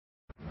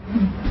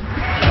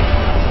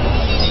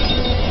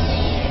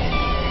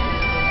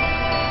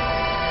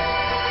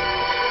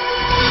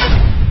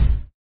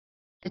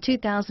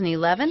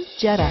2011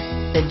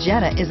 Jetta. The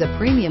Jetta is a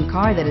premium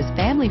car that is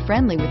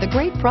family-friendly with a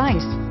great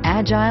price,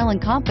 agile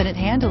and confident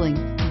handling.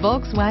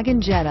 Volkswagen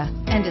Jetta,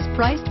 and is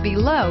priced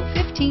below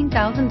 $15,000.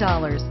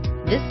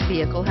 This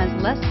vehicle has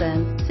less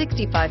than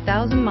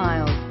 65,000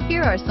 miles.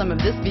 Here are some of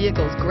this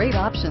vehicle's great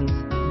options: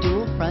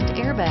 dual front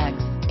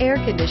airbags, air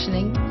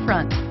conditioning,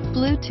 front,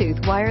 Bluetooth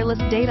wireless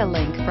data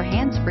link for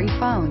hands-free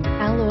phone,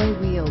 alloy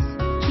wheels,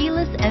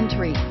 keyless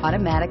entry,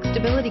 automatic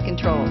stability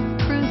control,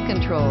 cruise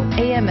control,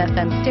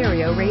 AM/FM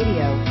stereo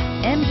radio,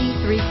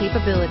 MP3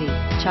 capability,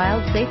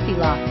 child safety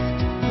locks.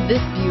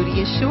 This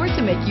beauty is sure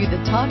to make you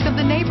the talk of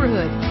the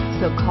neighborhood.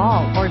 So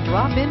call or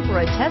drop in for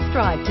a test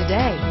drive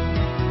today.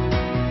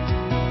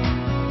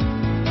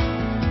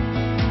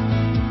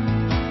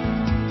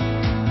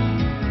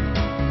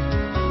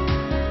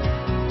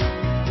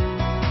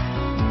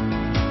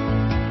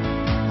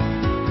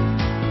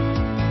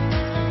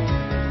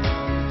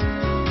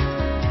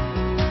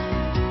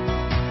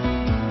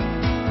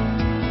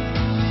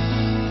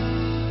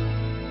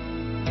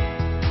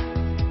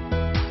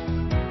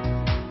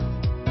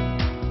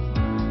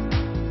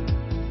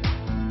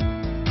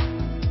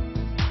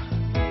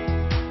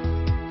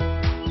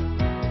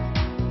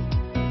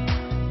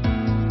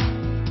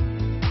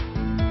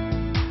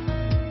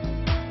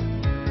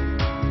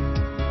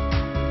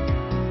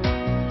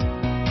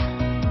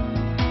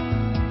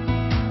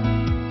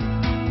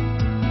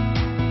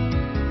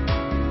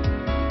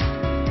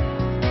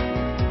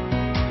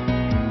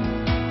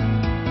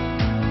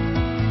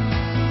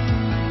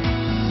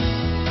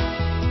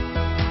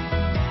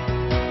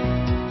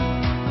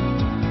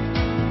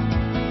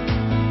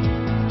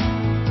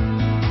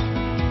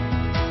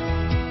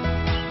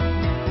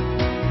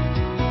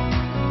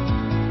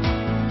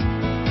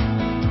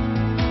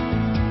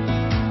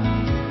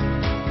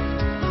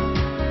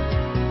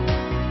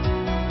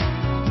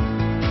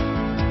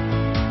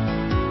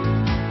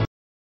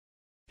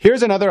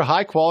 Here's another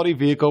high-quality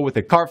vehicle with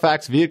a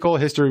Carfax Vehicle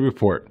History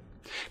Report.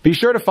 Be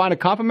sure to find a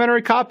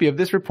complimentary copy of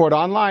this report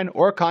online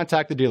or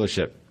contact the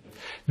dealership.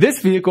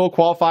 This vehicle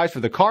qualifies for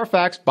the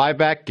Carfax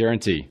Buyback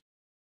Guarantee.